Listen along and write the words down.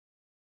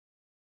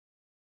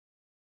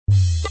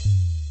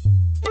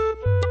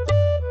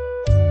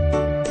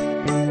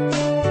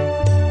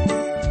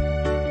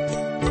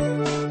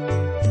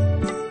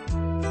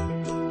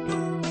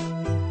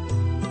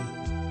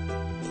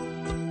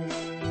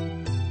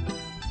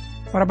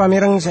Para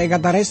pamireng saya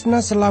kata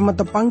resna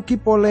selamat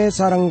tepangki pole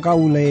sareng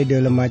kaule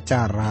dalam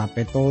acara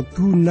peto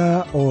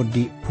tuna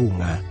odi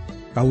bunga.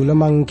 Kaule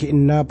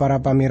mangkiina para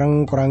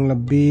pamireng kurang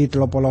lebih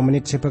 30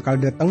 menit sebekal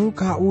dateng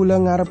kaule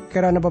ngarep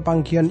kerana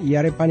pepangkian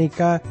iare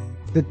panika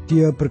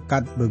tetia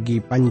berkat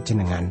bagi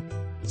panjenengan.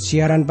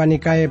 Siaran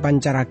panikai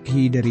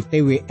pancaraki dari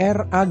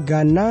TWR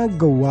Agana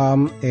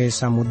Gewam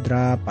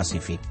Samudra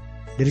Pasifik.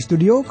 Dari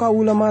studio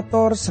kaule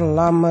mator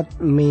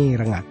selamat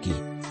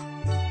mirengaki.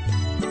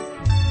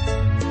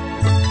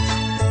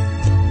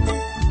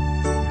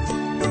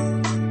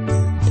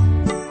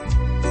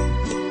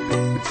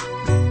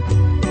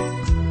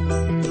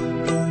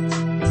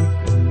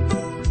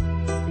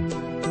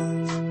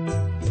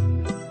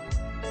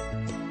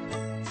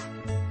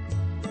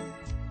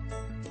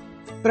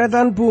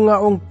 Tretan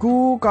bunga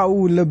ongku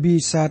kau lebih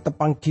bisa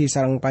tepangki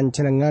sarang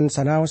panjenengan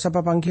sanau sa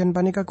papangkian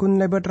panika kun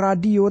lebet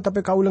radio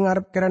tapi kau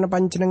lengarap kerana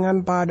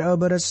panjenengan pada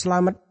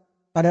berselamat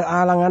pada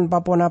alangan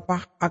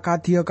paponapah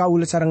akatia kau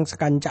sarang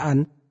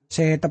sekancaan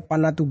saya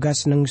tepana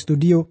tugas neng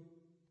studio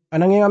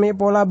ananging ami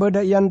pola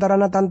beda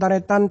iantarana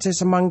tantaretan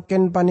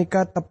sesemangken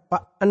panika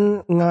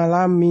tepaan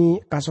ngalami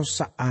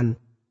kasosaan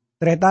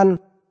tretan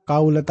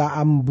kau letak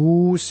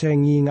ambu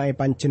sengi ngai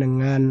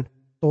panjenengan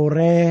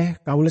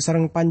tore kaula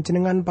sareng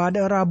panjenengan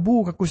pada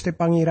Rabu ka Gusti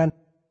Pangeran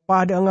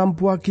pada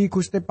ngampuaki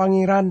Gusti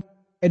Pangeran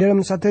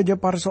dalam sateja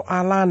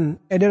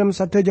persoalan dalam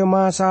sateja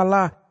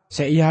masalah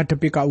saya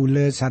hadapi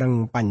kaula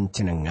sareng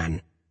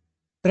panjenengan.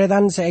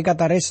 Tretan saya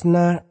kata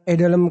resna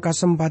dalam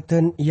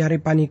kesempatan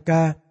iari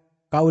panika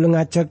kaula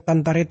ngajak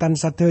tantaretan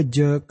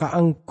sateja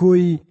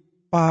kaangkui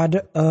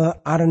pada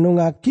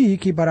arenungaki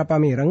ki para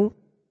pamireng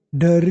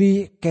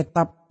dari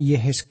kitab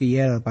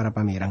Yehezkiel para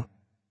pamireng.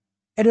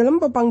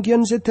 Dalam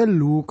pepanggian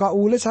setelu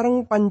kaule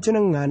sareng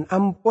panjenengan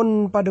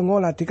ampun pada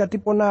ngolah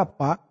dikatipun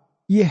apa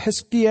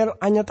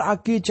Yehezkiel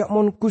anyataake jak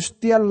mon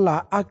Gusti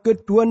Allah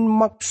akeduan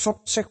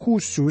maksud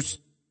sekhusus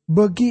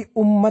bagi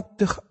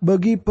umat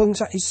bagi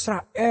bangsa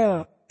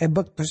Israel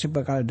bekto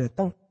sebekal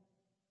datang.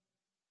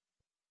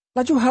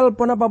 Laju hal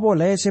pun apa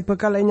boleh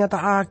sebekal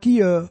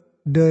nyataake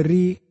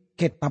dari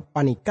kitab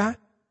panika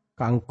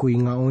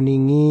kangkui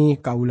ngauningi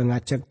kaule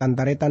ngajak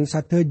tantaretan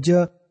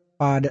sateja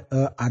pada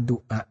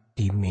adua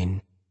dimin.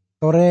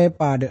 Tore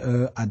pada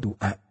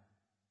adua.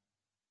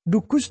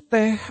 Dukus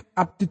teh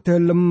abdi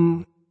dalem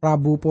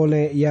Rabu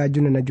pole ya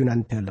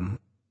junan dalem.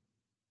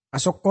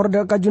 Asok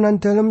korda kajunan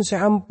dalem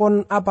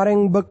seampun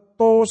apareng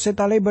bekto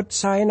setalebet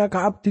saena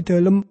ka abdi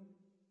dalem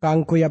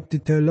kangkui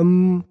abdi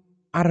dalem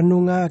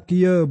arnunga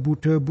kia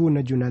budebu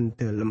najunan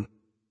dalem.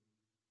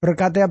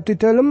 Berkati abdi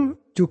dalem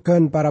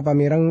jugan para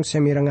pamireng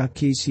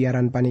semirengaki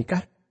siaran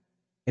panikah.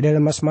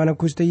 Dalam asmana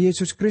Gusti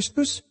Yesus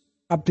Kristus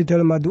abdi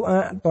dalam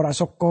doa tora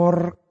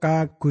sokor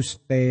ka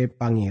Guste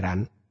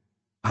Pangeran.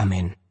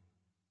 Amin.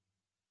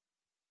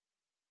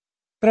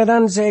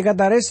 Tretan saya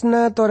kata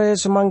resna tore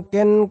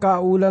semangken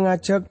ka ulang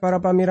ngajak para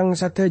pamirang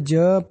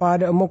sateja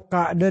pada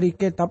muka dari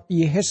kitab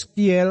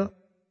Yehezkiel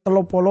 30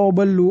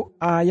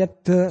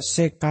 ayat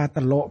seka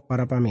telo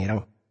para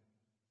pamirang.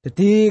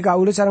 Jadi ka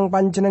ule sareng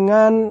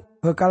panjenengan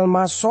bakal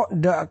masuk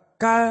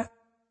ka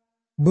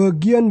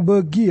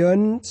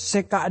bagian-bagian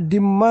seka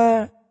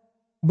dima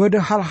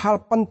beda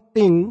hal-hal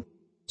penting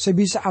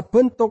sebisa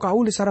abentuk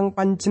kauli sarang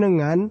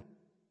panjenengan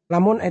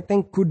lamun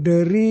etengku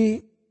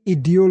dari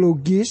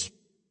ideologis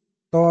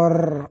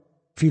tor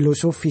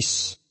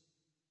filosofis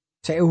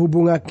saya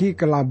hubungaki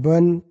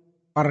kelaban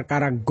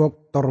perkara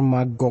Gog tor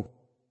Magog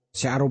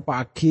saya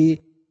arupaki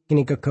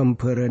kini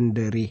kegambaran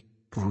dari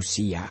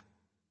Rusia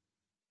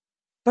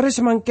terus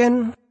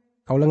semangken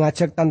kaula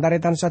ngajak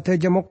tantaretan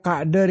sadeja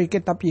muka dari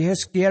kitab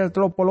Yehezkiel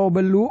 30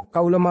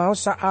 kaula mau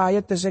sa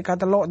ayat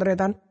seka telo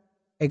tretan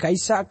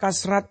kaisa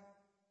kasrat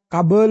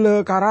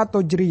kabele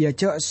karato jeria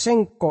cek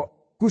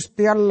sengkok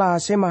Gusti Allah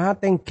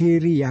semahateng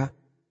kiria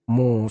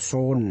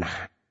musona.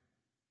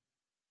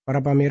 Para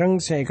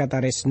pamireng saya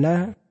kata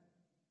resna.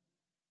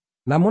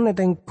 Namun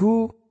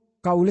etengku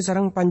kauli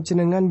sarang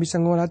panjenengan bisa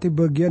ngolati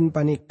bagian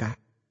panika.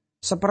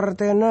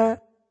 Sepertinya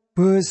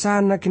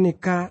besana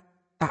kenika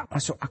tak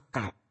masuk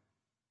akal.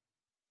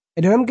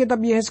 Dalam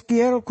kitab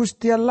Yehezkiel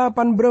Gusti Allah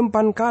pan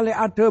berempan kali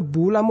ada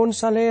bulamun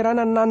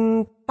salerana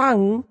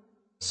nantang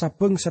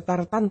sabeng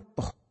setar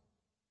tantoh.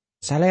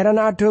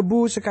 Salerana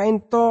adebu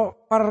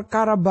sekainto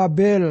perkara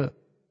Babel,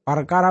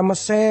 perkara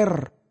Mesir,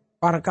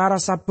 perkara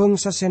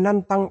sabeng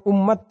sesenantang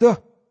umat deh,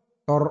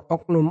 tor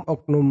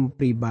oknum-oknum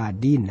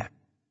pribadina.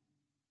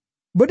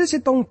 Beda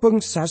sitong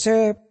bangsa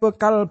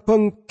sebekal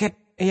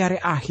bengket eyare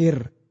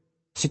akhir.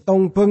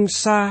 Sitong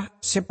bangsa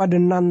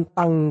sepada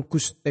nantang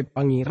Guste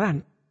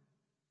Pangeran.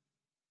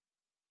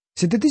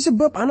 Sedeti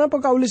sebab anapa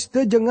kaulis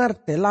de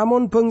jengarte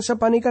lamun bangsa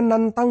panikan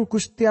nantang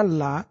Gusti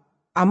Allah.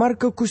 Amar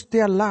ke Gusti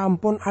Allah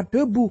ampun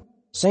adebu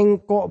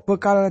sengkok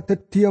bekal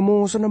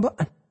dediamu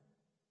senebaan.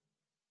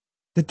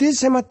 Dadi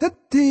sema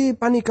dadi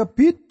panika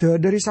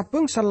beda dari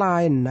sabangsa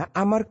lain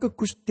amarga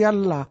Gusti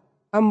Allah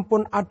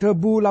ampun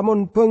adebu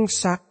lamun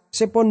bangsa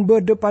sepon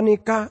bede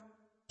panika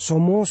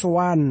somo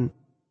sowan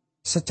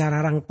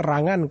secara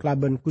terang-terangan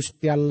kelaban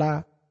Gusti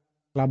Allah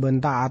kelaban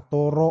tak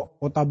atoro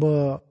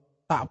otabe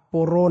tak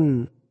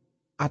poron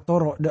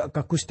atoro dek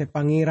ka Gusti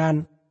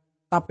Pangeran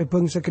tapi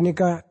bangsa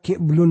kenika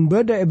ki belum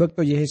beda ebek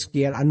to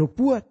Yeskiel anu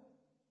buat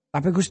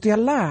tapi Gusti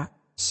Allah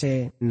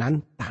se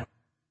nantang.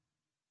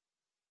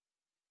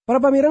 Para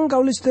pamirang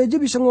kaulis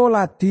aja bisa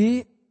ngolati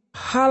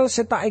hal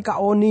setai ka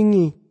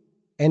oningi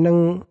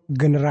eneng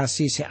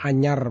generasi se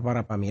anyar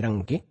para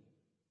pamirang ki.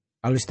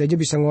 Kaulis aja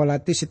bisa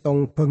ngolati si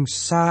tong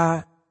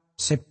bangsa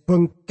se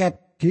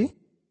bengket ki.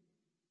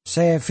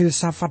 Se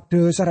filsafat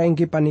dasar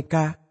engki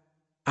panika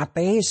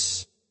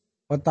ateis.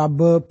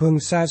 Otabe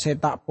bangsa se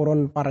tak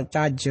purun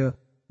parcaje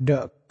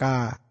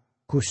deka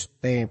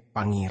Guste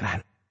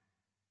Pangeran.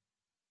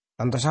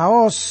 Tanto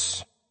saos.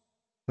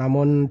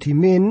 Namun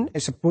dimin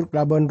sebut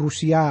kelaban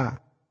Rusia.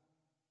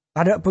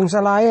 Ada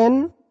bangsa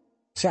lain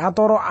se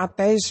atoro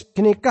ateis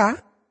kenika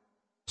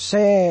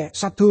se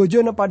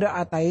sadojo pada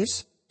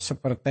ateis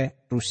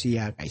seperti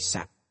Rusia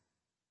kaisa.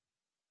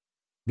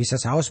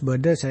 Bisa saos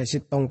beda saya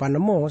sitong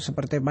panemo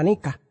seperti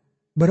panika.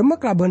 Berme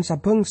kelaban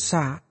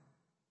sabangsa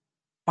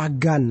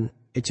pagan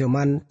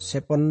ejaman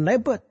sepon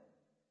lebet.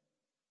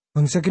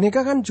 Bangsa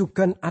kenika kan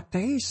juga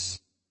ateis.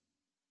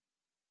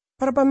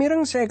 Para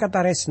pamirang saya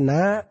kata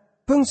resna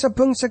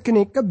bangsa-bangsa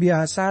kini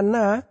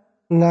kebiasana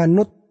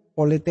nganut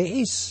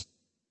politeis.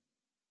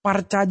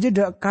 Parcaje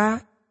deka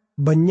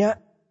banyak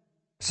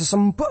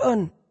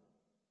sesempaan.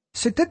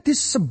 Sedeti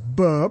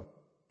sebab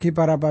ki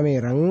para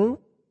pamirang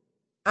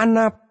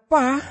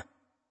anapa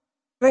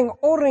reng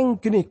orang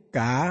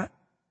kenika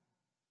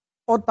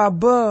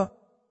otabe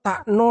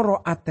tak noro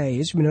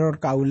ateis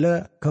menurut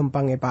kaula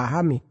gampangnya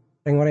pahami.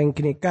 Reng orang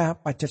kenika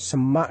pacet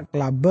semak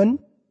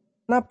kelaben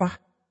napa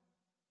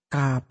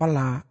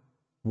kapala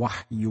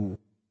wahyu.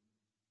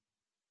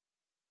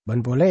 Ban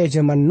boleh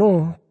zaman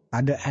Nuh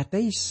ada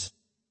ateis.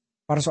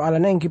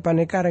 Persoalannya yang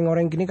kipaneka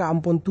orang kini ka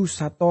ampun tu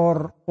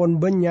sator pon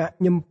banyak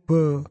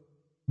nyembe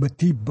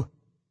betibe.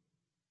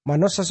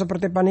 Manusia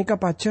seperti panika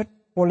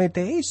pacet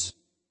politeis.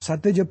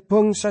 Satu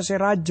jebong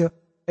saseraja.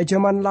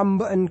 Zaman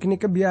lambaan kini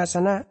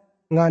kebiasana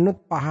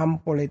nganut paham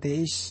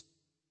politeis.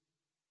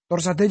 Tor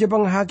satu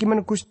jebong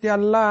hakiman Gusti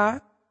Allah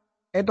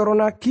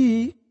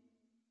etoronaki.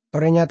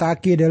 Ternyata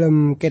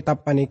dalam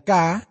kitab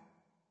panika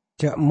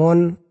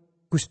jakmon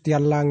Gusti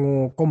Allah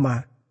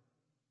ngokoma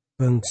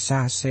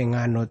bangsa sing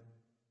nganut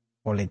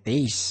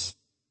politeis.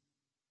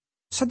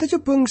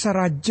 Satejo bangsa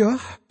raja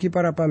ki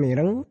para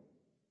pamireng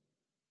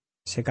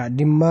seka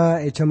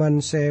dima jaman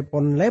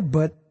sepon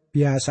lebet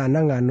biasana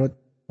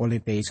nganut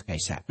politeis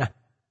kaisa. Nah,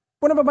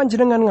 pun apa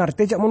panjenengan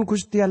ngerti jakmon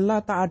Gusti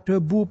Allah tak ada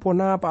bu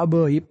pona apa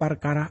abai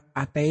perkara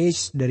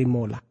ateis dari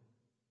mola.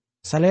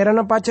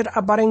 Salerana pacet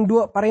apareng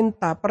dua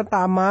perintah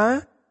pertama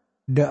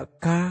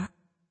deka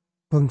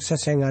bangsa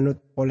sing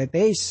nganut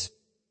politeis.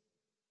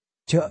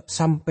 Jak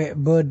sampai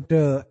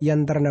beda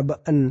yang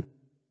ternabaan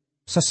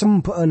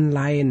sesempaan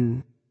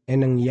lain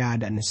eneng ya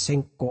dan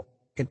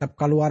sengkok. Kitab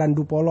Keluaran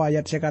 20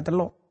 ayat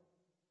sekatelo.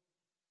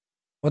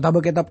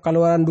 Otabe kitab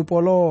Keluaran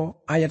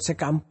 20 ayat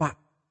sekampak.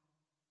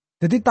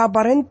 Jadi tak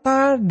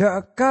perintah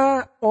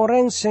deka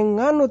orang sing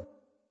nganut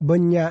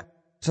banyak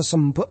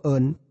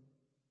sesempaan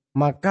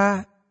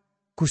maka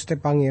Gusti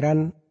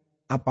Pangeran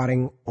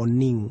apareng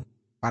oning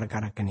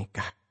perkara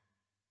kenikah.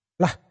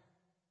 Lah,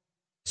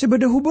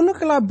 sebeda hubungan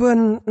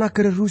kelaban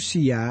negara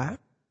Rusia,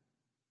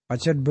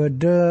 pacet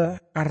beda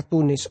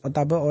kartunis,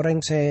 otabe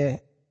orang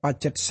se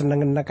pacet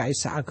seneng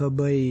kaisa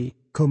agabai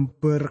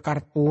gambar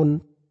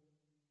kartun.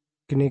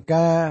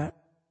 Kenika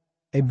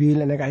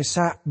ebil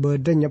kaisa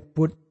beda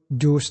nyebut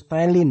Joe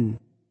Stalin.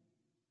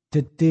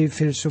 Jadi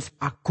filsuf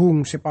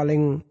agung si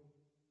paling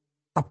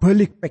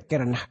tabalik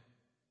pikiran.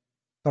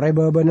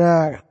 Toreba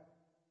bana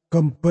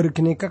gambar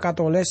kenika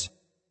katoles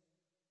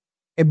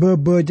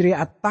ebebe jeri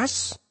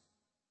atas,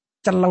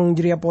 celeng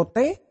jeri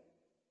pote,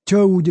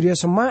 jauh jeri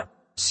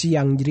semak,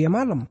 siang jeri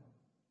malam.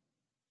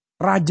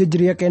 Raja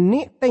jeri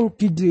keni,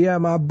 tengki jeri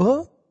mabe,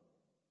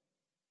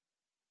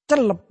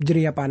 celep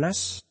jeri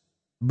panas,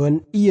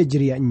 ben iya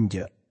jeri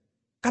enje.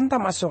 Kan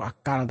tak masuk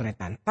akal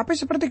tretan. Tapi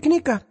seperti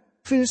kenika,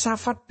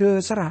 filsafat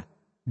dasar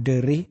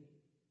dari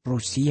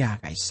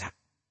Rusia kaisa.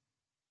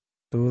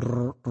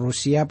 Tur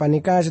Rusia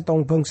panika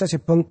setong bangsa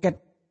sebengket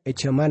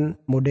zaman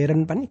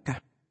modern panika.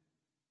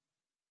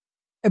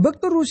 Ebek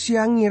tu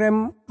Rusia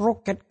ngirim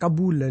roket ke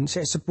bulan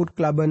saya sebut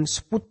kelaban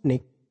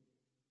Sputnik.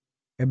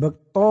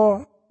 Ebek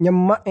to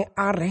nyemak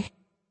areh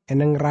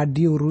eneng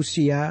radio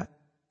Rusia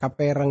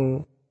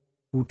kapereng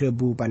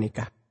budebu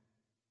panika.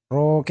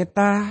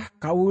 Roketa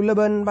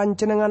kaulaban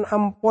pancenengan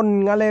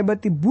ampon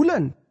ngalebati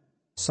bulan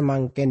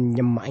semangken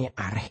nyemak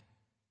areh.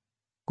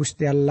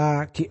 Gusti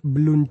Allah ki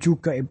belum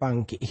juga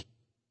ipangki.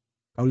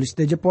 Kaulis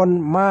de Jepon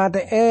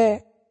mate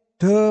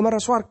de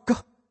maraswarga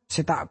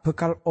setak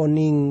bekal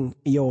oning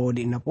iyo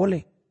di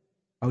Napoli.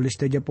 Kaulis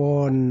de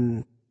Jepon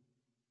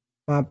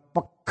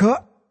mapega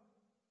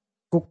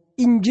kuk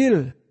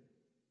Injil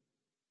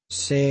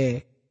se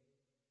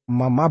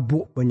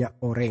mamabuk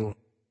banyak orang.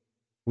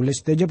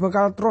 Ulis saja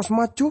bakal terus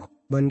maju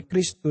dan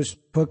Kristus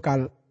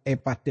bakal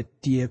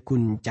epadet dia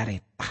kun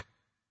careta.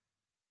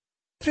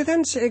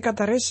 Tretan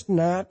seekata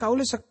resna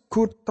kaule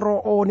sekut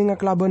roo ninga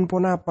kelaban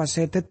ponapa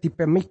setet di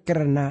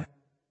pemikirna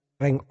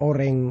reng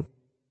orang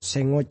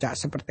sengocak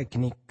seperti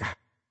ginikah.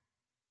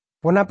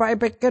 Ponapa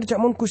epekir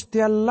jakmun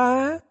Gusti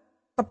Allah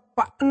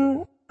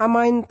tepaan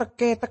amain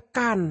teke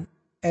tekan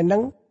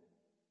eneng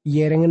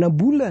yereng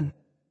bulan.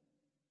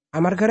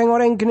 Amar gareng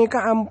orang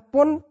ginika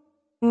ampun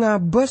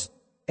ngabas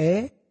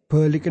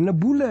balik kena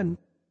bulan.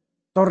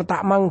 Tor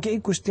tak mangki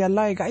Gusti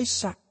Allah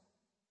kaisa.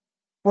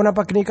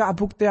 Ponapa genika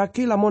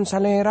abuktiaki lamun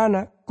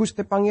salerana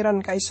Gusti Pangeran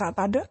kaisa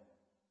tada?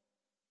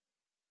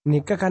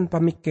 Nika kan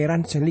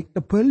pamikiran selik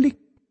tebelik.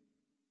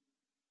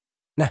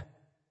 Nah,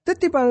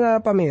 teti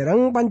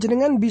pamereng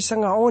panjenengan bisa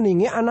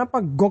ngaoningi anapa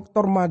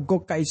goktor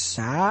magok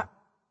kaisa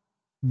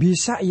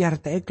bisa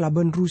iarte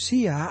kelaban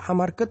Rusia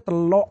amar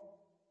ketelok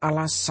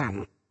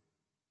alasan.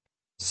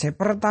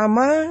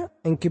 Sepertama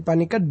engki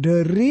panika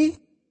dari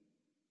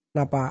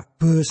napa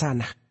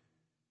besana.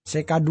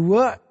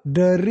 Sekadua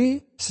dari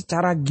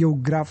secara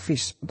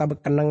geografis atau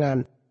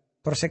kenangan.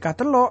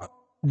 Tersekatelo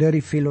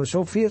dari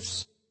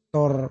filosofis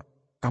tor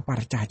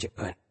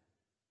kaparcajaan.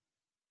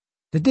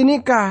 Jadi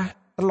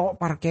nikah telok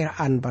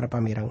parkiraan para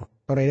pamirang.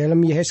 Tor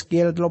dalam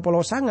Yehezkiel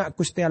 39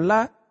 Gusti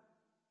Allah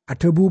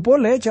ada bu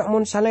pole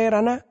jakmun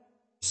salerana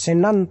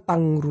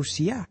senantang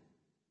Rusia.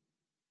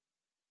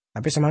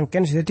 Tapi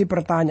semakin jadi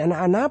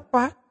pertanyaan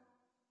apa?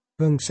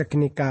 Bangsa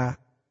kenika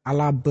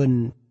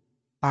alaben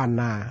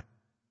tanah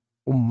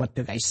umat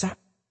de kaisa.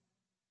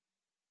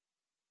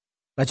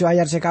 Laju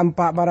ayat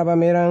sekampak para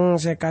pamerang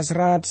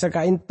sekasrat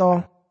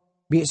sekainto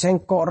bi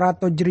sengkok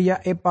rato jeria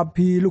epa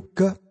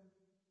biluga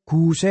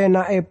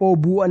gusena epo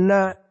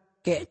buana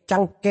ke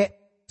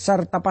cangke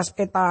serta pas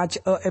eta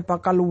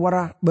epa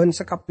kaluara ben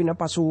sekapina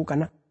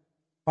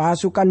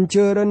pasukan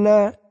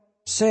jerena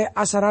se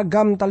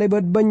asaragam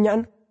talebet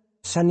banyan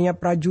sania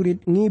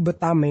prajurit ngi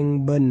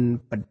betameng ben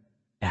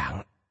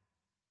pedang.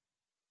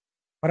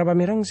 Para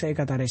pamerang saya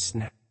kata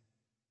resna.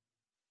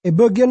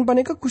 Bagian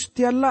panika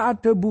Gusti Allah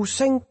ada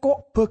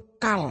busengkok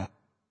bekal.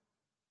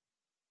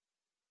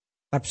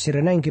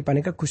 Tafsirna yang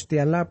panika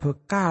Gusti Allah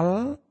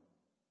bekal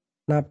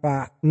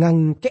napa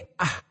ngangke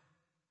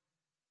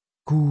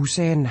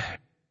gusena.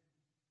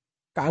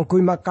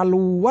 Kaangkui maka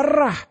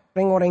luar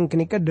reng-orang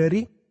kenika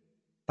dari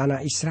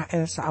tanah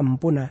Israel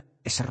saampuna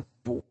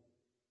serbu.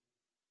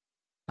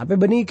 Tapi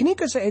benih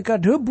kenika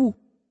seeka debu.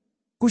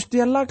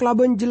 Gusti Allah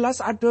kelaban jelas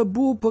ada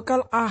bu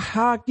bekal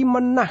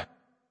kimenah.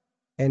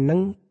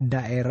 Eneng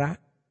daerah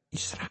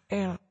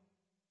Israel.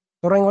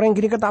 Orang-orang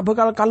gini tak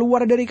bakal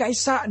keluar dari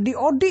kaisa di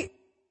odi.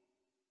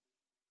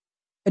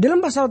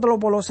 Dalam pasal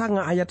 39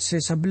 ayat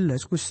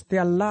 11 Gusti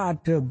Allah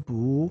ada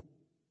bu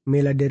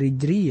mela dari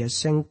jeria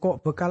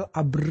sengkok bekal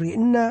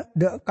abrina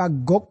de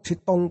kagok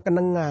sitong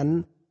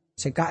kenengan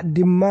seka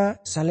dima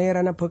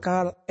salerana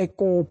bekal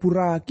eko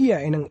burakia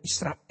eneng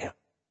Israel.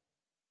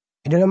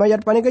 Dalam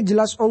ayat panika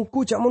jelas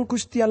ongku jakmun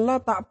Gusti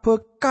Allah tak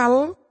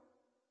bekal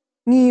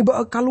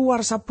ngiba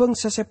keluar sabeng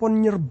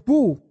sesepon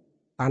nyerbu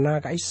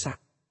tanah kaisa.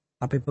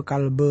 Tapi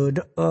bekal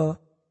bede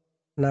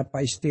napa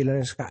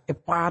istilahnya seka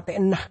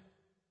epatenah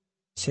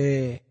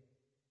se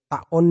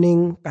tak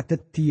oning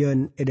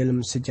kadetian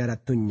dalam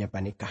sejarah dunia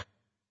panikah.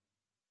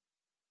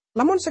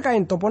 Lamun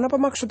sekain topo napa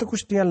maksud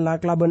Gusti Allah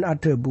kelaban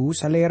adebu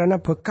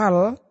salerana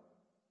bekal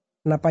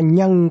napa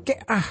nyangke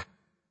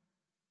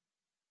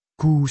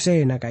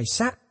gusena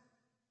kaisa.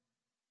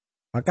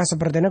 Maka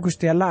sepertinya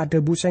Gusti Allah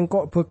adebu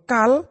sengkok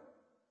bekal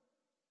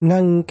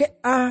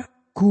ngangke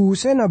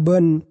gusena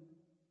ben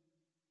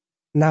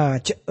na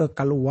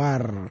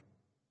keluar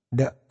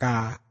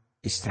deka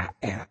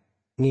Israel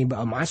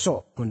ngiba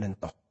masuk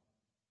menentok.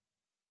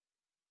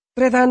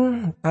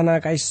 Tretan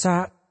tanah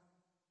kaisa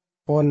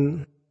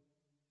pon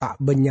tak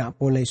banyak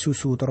polai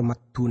susu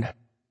tormatuna.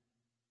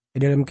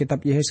 Di dalam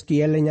kitab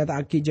Yehezkiel nyata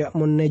akijak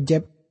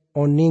menejep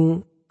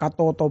oning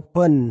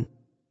katotopen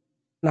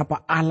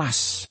napa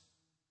alas.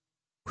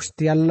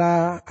 Gusti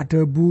Allah ada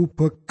bu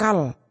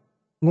bekal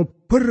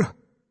ngober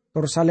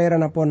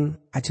torsalera napon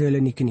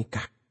ajaleni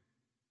kenikah.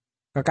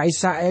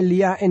 Kakaisa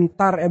Elia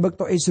entar ebek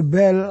to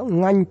Isabel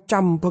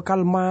ngancam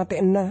bekal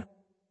matena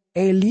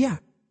Elia.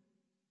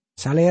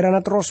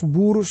 Salerana terus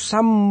buru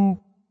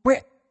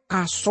sampai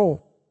kaso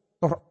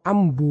tor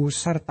ambu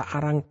serta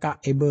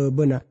arangka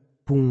ebebena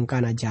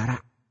bungkana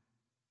jarak.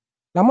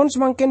 Lamun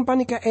semakin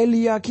panika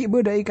Elia ki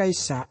bedai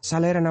kaisa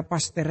salerana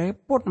paste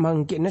repot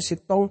mangkina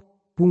sitong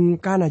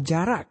bungkana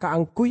jarak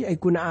kaangkui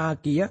aikuna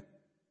aki ya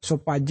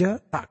sopaja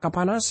tak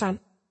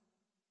kapanasan.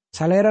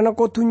 Salerana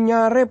kotu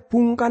nyare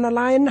bungkana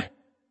lain nah.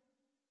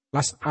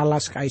 Las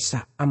alas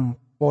kaisa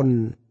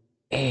ampon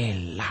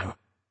elang.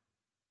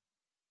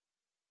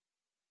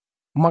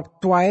 Mark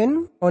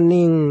Twain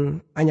oning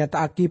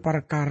anyataaki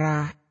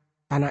perkara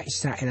tanah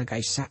Israel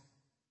kaisa.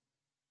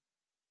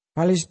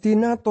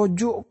 Palestina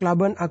tojo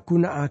kelaban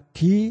aguna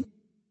agi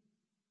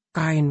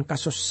kain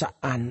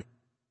kasusaan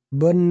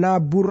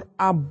benabur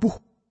abuh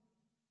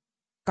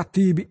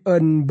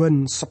katibien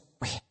ben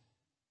sepeh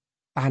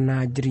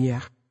tanah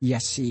jeriah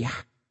yasiah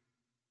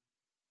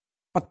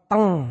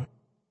peteng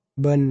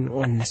ben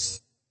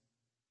ngenes.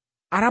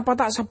 Arapa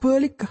tak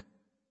sebalik kah?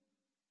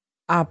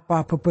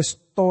 Apa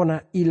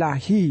bebestona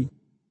ilahi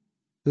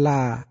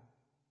la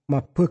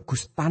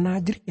mabagus tanah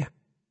jeriah.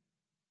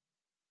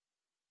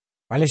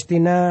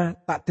 Palestina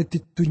tak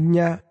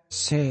tetitunya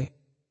se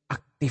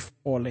aktif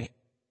oleh.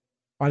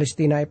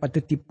 Palestina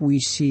pada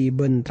puisi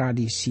ben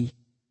tradisi.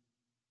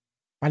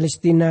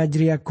 Palestina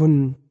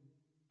jeriagun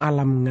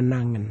alam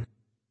ngenangen.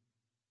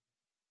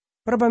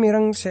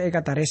 Perpamirang saya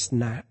kata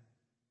resna.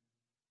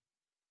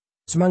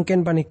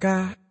 Semakin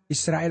panikah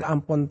Israel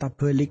ampun tak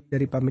balik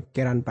dari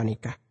pemikiran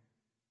panikah.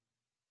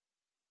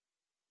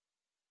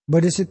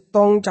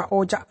 Badesitong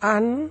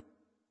cao-caan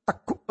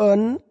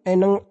takuen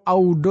eneng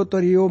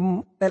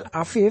auditorium Tel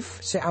Aviv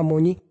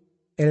seamoni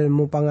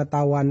ilmu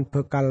pengetahuan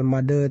bekal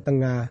made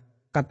tengah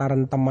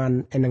kataran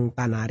teman eneng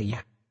tanaria.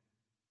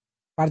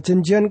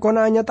 Perjanjian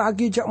kona hanya tak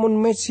agi jakmun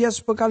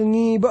Mesias bekal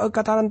ngiba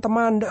kataran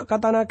teman dek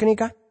katana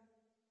kenika.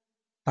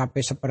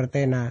 Tapi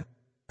sepertena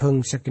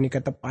beng segini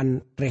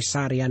ketepan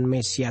resarian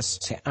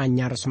Mesias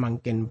seanyar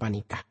semakin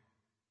panikah.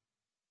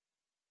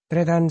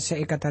 Tretan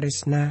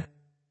seikatarisna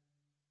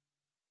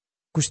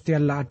Gusti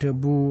Allah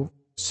debu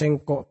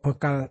sengkok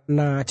bekal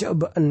na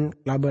jebeen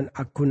laban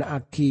aguna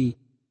aki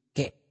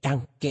kek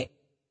cangkek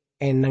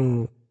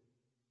eneng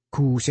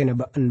ku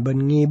senebeen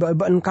bengi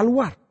been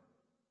keluar.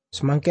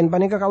 Semakin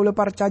panika kaula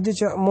parcaje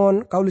cek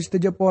mon kaula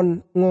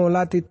setejepon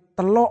ngolati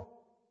telok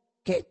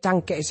kek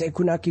cangkek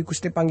seguna aki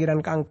Gusti Pangeran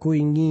kangku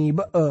ingi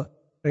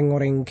bee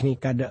rengoreng kini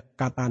kada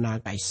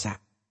katana kaisa.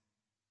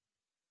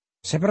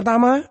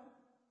 Sepertama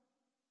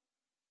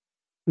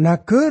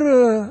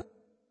nagara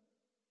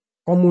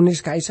komunis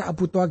kaisa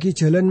abuto agi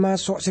jalan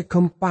masuk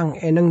segempang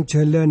eneng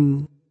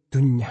jalan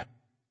dunia.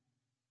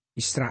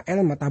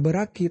 Israel mata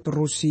beraki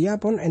terus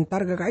Rusia pun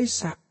entar ke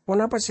kaisa.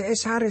 Pon apa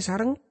seesare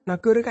sareng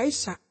nagara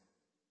kaisa.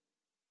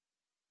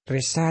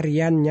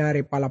 Resarian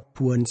nyari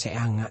palabuan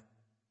seanga.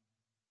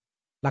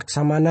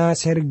 Laksamana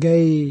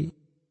Sergei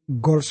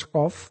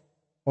Gorshkov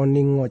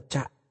oning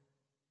ngocak.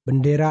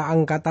 Bendera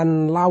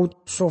angkatan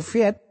laut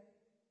Soviet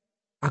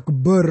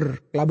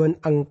Akbar laban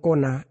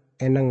angkona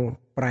eneng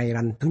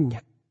perairan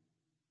dunia.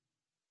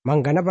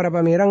 Mangkana para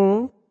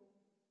pamirang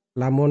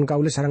lamun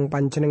kaula sareng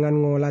panjenengan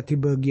ngolah di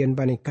bagian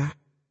panikah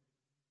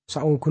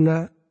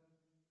saungguna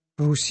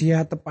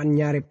Rusia tepan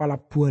nyari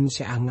palabuhan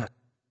seanga.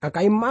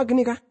 Kakai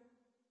magni kah?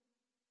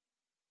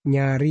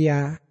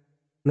 Nyaria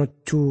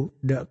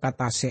nuju de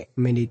katase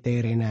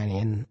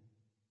Mediterranean.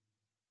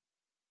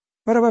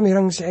 Para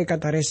pamirang saya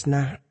kata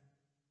resna.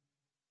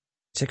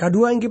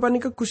 Sekadua ingki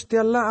panika Gusti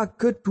Allah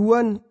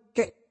ageduan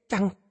kek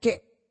cangkek.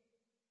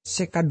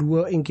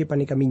 Sekadua ingki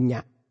panika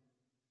minyak.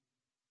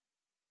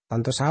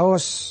 Tanto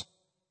saos,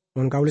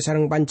 mun kauli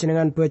sareng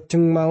panjenengan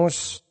bajeng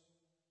maos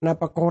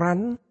napa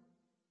koran,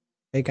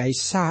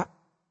 kaisa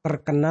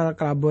terkenal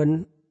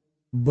kelaban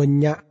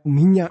banyak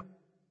minyak.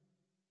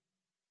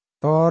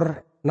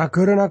 Tor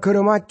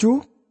negara-negara maju,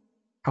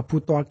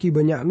 abutoaki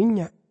banyak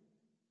minyak.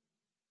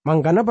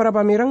 Mangkana para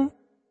pamireng,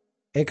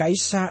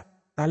 kaisa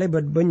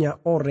talebat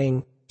banyak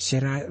orang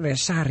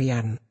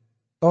resarian.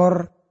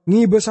 Tor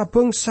ngibesa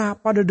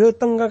bangsa pada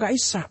dateng ke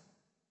kaisa,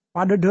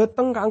 pada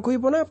dateng ke angkui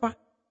pun apa?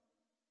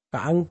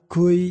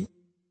 Kaanggoy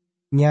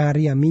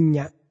nyari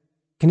minyak.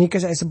 Kini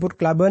saya sebut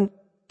kelaban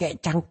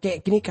kayak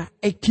cangkek kini ka.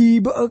 Egi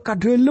ba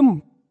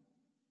kadalem.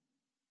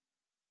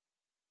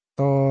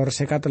 Tor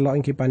seka telok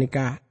ingki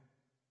panika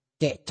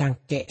kayak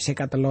cangkek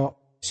seka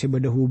telok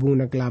sebeda hubung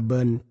na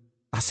kelaban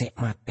tasek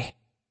mate.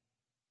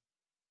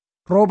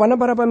 Ropana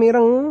para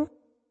pamireng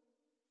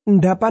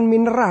endapan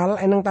mineral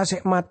eneng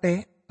tasek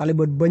mate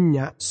talibot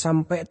banyak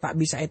sampai tak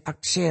bisa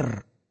taksir.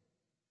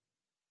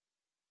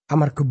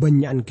 Amar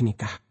kebanyakan kini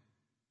kah.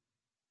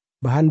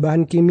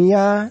 Bahan-bahan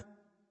kimia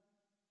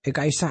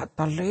kaisa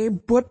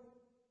talebet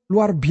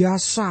luar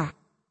biasa.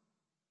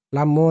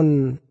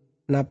 Lamun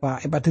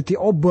napa dadi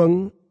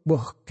obeng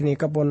boh kini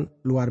pun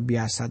luar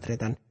biasa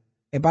tretan.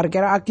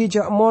 Parkira aki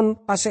jak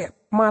mon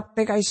tasek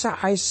mate kaisa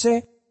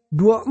aise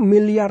 2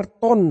 miliar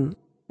ton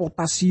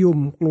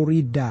potasium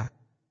klorida.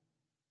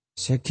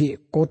 Segi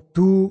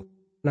kodu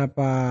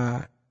napa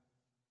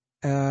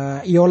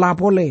iola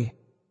pole.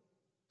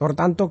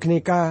 Tortanto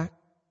kini ka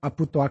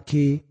aputo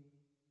aki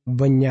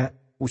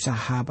banyak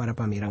usaha para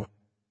pamirang.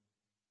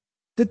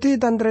 Teti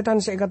tantretan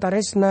sekata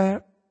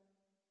resna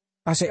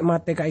tasek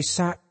mate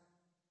kaisa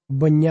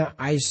banyak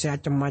aise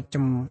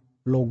macem-macem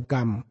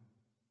logam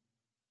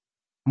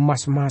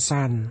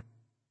emas-emasan.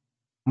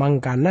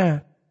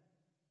 Mangkana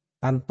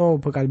tanto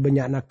bekal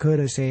banyak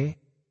negara se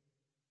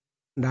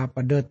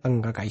dapat datang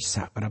ke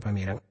kaisa para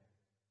pamirang.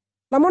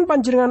 Lamun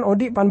panjenengan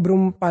odik pan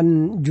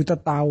berumpan juta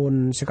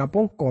tahun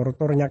sekapongkor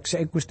tornyak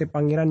se Gusti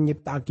Pangeran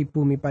nyipta aki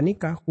bumi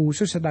panika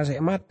khusus setasek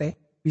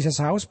mate bisa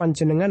saus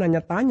panjenengan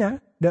hanya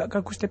tanya dak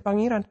ka Gusti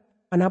Pangeran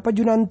anapa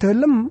junan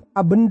dalem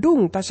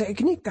abendung tasek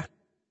kinika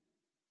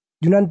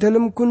junan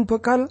dalem kun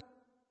bekal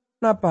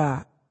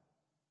napa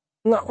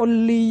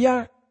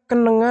Ngaolia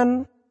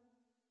kenengan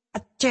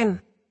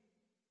acen.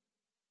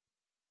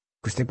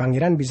 Gusti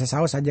Pangeran bisa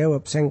saos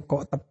jawab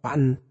sengkok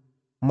tepaan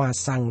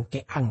masang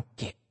ke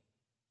angke.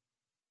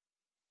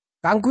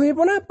 Kangkui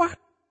pun apa?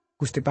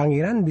 Gusti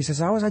Pangeran bisa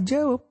saos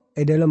jawab.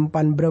 Dalam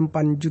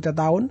 4 juta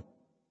tahun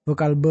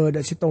bekal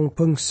beda sitong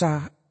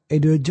bangsa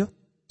edojo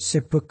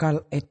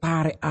sebekal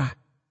etare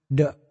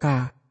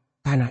deka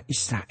tanah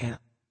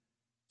Israel.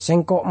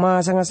 Sengkok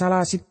masang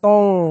salah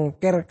sitong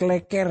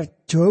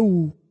ker-kleker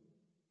jauh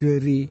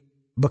dari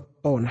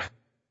bektona.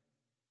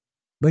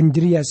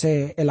 Benjeria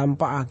se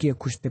elampa aki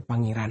Gusti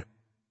Pangeran.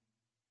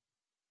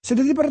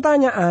 Sedeti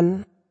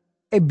pertanyaan,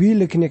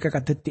 bila kini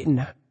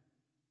kekatetikna.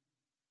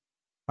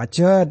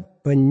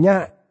 Pacet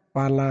banyak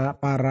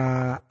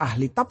para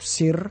ahli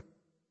tafsir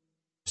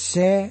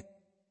se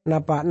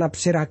napa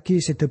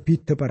nafsiraki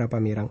sedebite para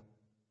pamirang.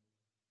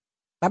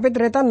 Tapi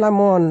teretan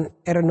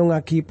lamon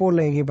erenungaki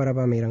pole para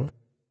pamirang.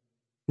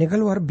 Nika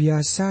luar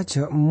biasa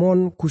aja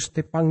mon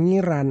Gusti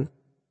Pangeran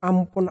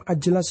ampun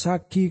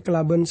ajelasaki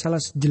kelaban salah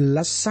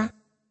jelas sah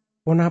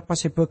onapa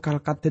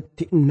sebekal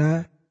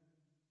katetikna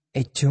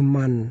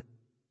jaman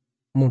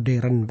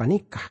modern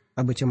panikah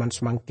tapi jaman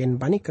semakin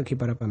panikah ki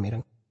para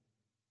pamirang.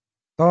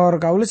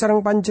 Tor kaula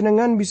sareng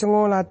panjenengan bisa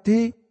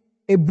ngolati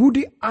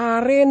budi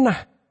arena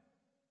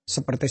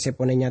seperti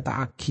sepone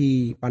nyata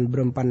aki pan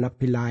berempan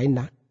nabi lain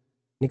nah.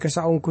 Nika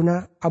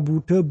saungkuna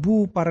abu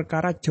debu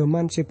perkara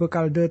jaman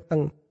sebekal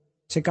dateng.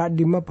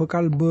 Sekadima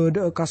bekal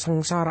beda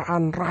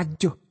kasengsaraan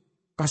rajo,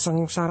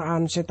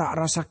 kasengsaraan setak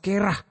rasa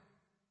kerah.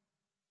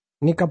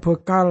 Nika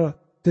bekal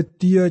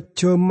dedia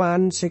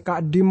jaman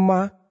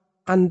sekadima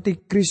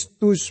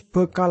antikristus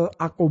bekal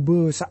aku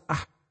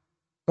besaah.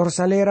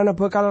 Torsalerana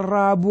bekal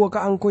rabu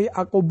kaangkui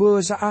aku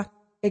besaah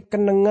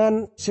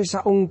kenengan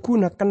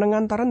sesaungkuna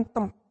kenengan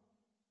tarentem.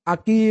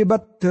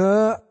 Akibat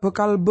de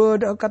bekal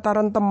beda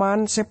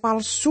katarenteman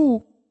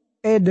sepalsu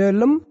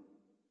dalam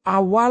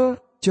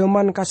awal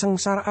zaman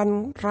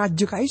kasengsaraan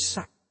Raja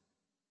Kaisa.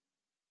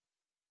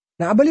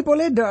 Nah abali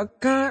pole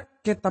deka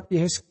kitab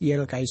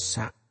Yeskiel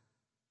Kaisa.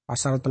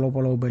 Pasal 30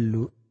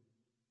 belu.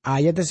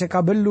 Ayat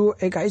seka belu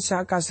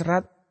Kaisa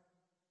kasrat.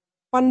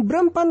 Pan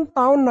berempan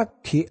tahun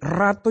naki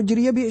Ratu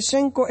Jeria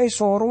sengko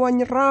sorwa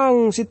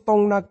nyerang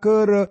sitong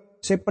nagara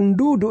se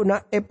penduduk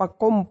na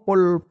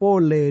kompol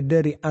pole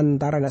dari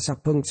antara nasa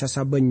bangsa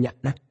sabanyak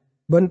nah.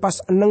 Ben pas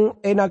eneng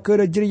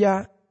nagara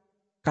Jeria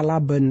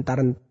kalaben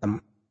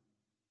tarentem.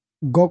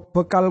 Gog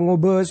bekal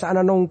ngobe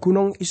saananong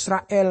gunung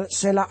Israel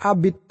sela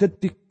abid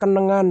detik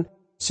kenengan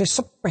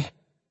sesepeh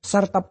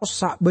sarta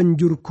pesak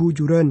banjur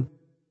gujuran.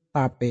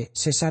 Tapi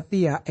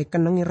sesatia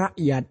kenengi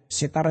rakyat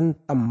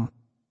setarentem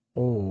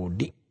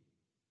odi.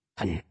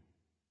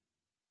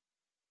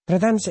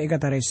 Tretan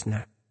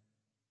seikataresna.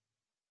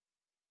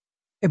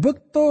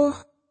 Bekto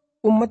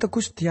umat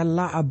Gusti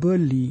Allah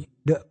abeli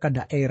dek ka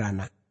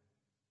daerahna.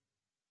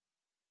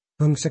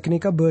 Bangsa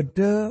kenika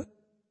beda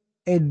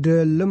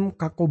dalam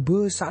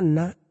kakobe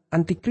sana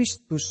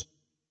antikristus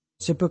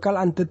sebekal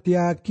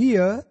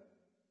antetiagia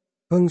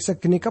bangsa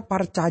genika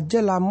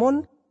parcaja lamon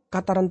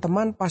kataran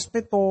teman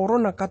pasti toro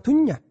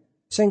nakatunya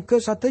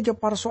sengke sateja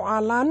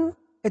persoalan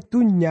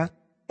etunya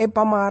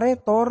pamare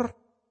tor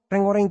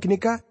reng-oreng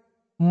genika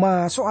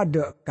masuk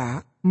ada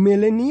ka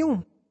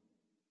milenium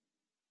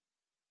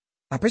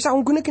tapi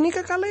saunggune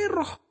genika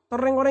kaleroh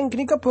tor reng-oreng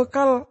genika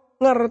bakal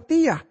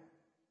ngerti ya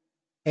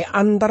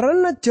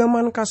antarana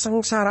zaman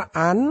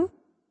kasengsaraan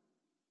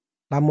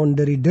lamun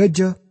dari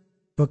deje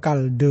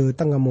bekal de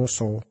tengah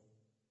moso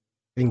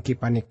pingki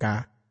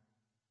panika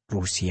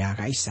Rusia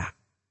Kaisa.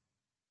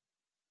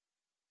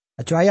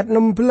 Acu ayat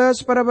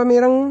 16 para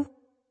pamireng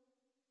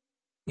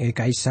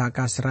Kaisa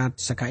kasrat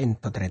sekain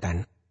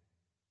totretan.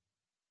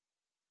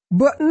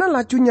 Bekna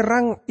laju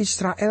nyerang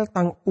Israel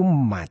tang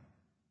umat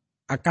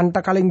akan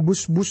takaling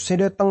bus-bus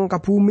sedeteng ka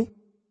bumi.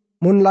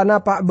 Mun lana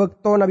pak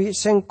bekto nabi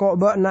sengkok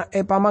bakna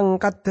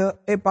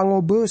pamangkat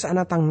pangobe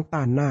sana tang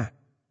tanah.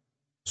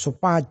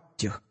 Supaya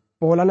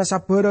polana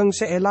sabereng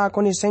seela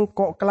koni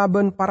sengkok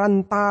kelaben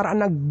parantar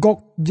anak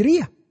Gog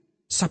jeria.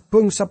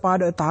 Sabeng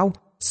sepada tahu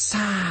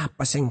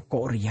sapa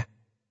sengkok ria.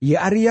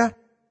 Ya Arya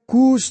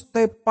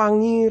Guste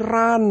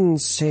Pangeran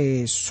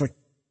sesuci.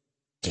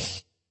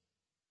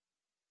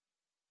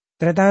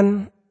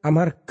 Tretan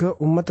amarga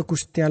umat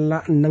Gusti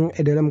Allah neng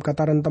dalam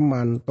kataran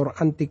teman tor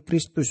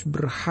antikristus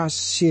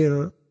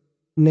berhasil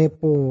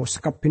nepo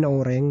sekapin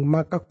orang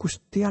maka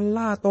Gusti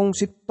Allah tong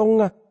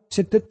sitonga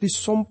sedet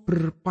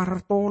disomber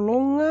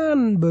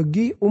partolongan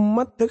bagi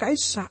umat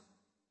Kaisa.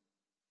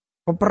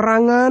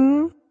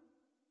 Peperangan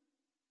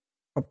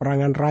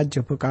raja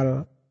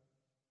bekal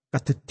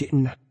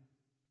kadetikna.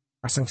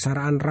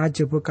 Kasengsaraan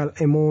raja bekal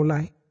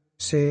emulai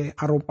se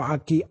arupa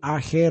aki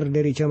akhir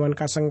dari zaman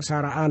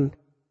kasengsaraan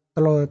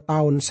 3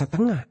 tahun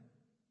setengah.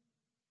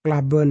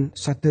 Kelaben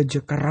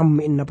sateja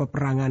karamin na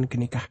peperangan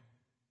kenikah.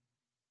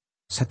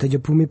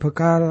 Sateja bumi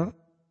bekal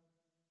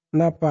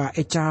napa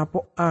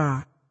ecapo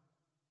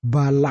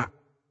balak.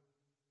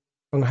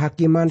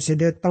 Penghakiman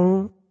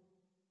sedeteng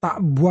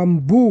tak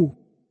buambu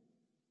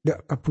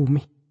dek ke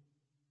bumi.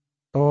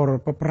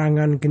 tor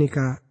peperangan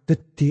kenika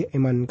dadi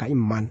eman ka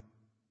iman.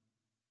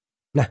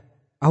 Nah,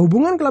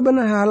 hubungan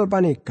kelaban hal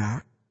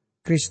panika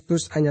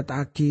Kristus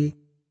anyatake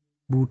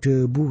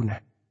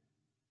budebuna.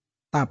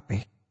 Tapi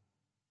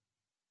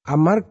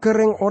amar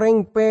kereng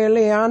orang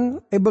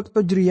pelean ebek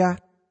tojria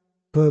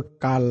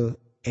bekal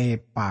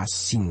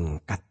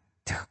singkat.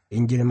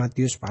 Injil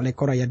Matius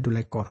palekor ayat 2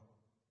 lekor.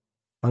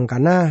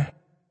 Mangkana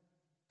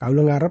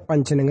kaula ngarep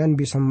panjenengan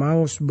bisa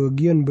maos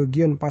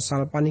bagian-bagian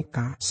pasal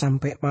panika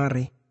sampai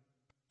mare.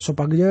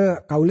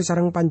 Supaya kaula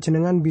sareng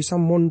panjenengan bisa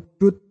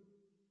mondut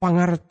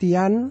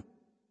pengertian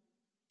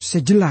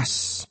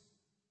sejelas.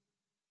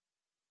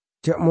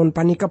 Jak mon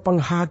panika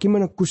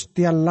penghakiman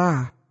Gusti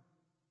Allah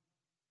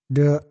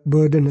de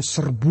badan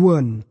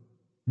serbuan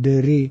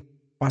dari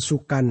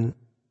pasukan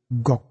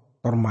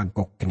Gog tor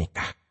Magog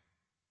kenika.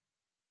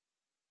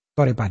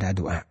 Tore pada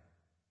doa.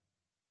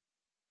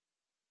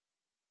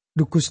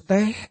 Dukus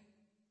teh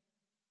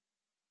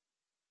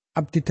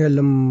abdi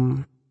dalem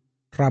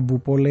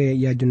Rabu pole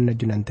ya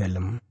junan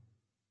dalem.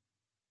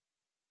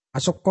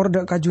 Asok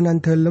korda kajunan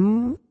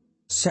dalem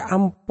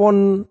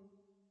seampon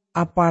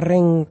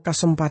apareng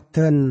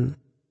kesempatan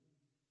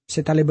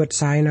setalebat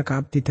saena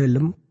ka abdi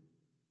dalem.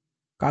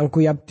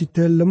 Kangku abdi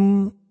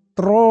dalem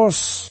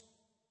terus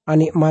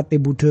anikmate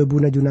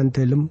budebu najunan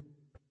dalem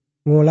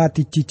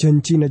ngolati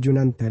cijanji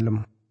najunan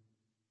dalem.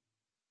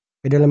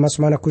 Dalam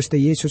asmana Gusti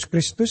Yesus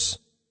Kristus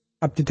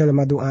abdi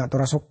dalem doa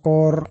tora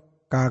sokor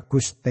ka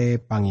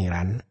Gusti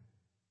Pangeran.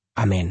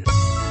 Amin.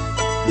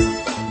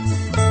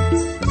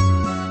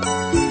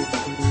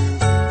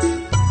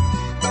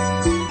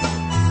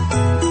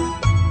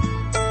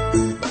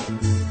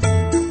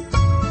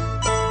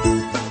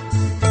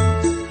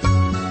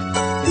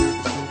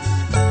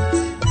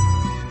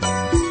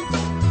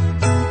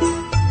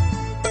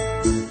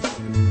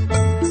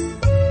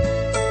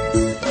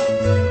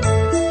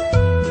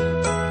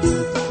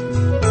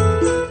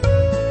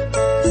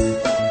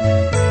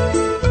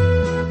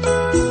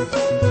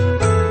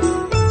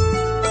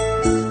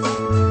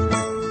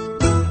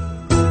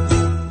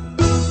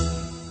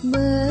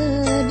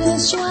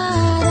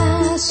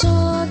 Bersuara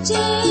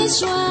suci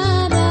suara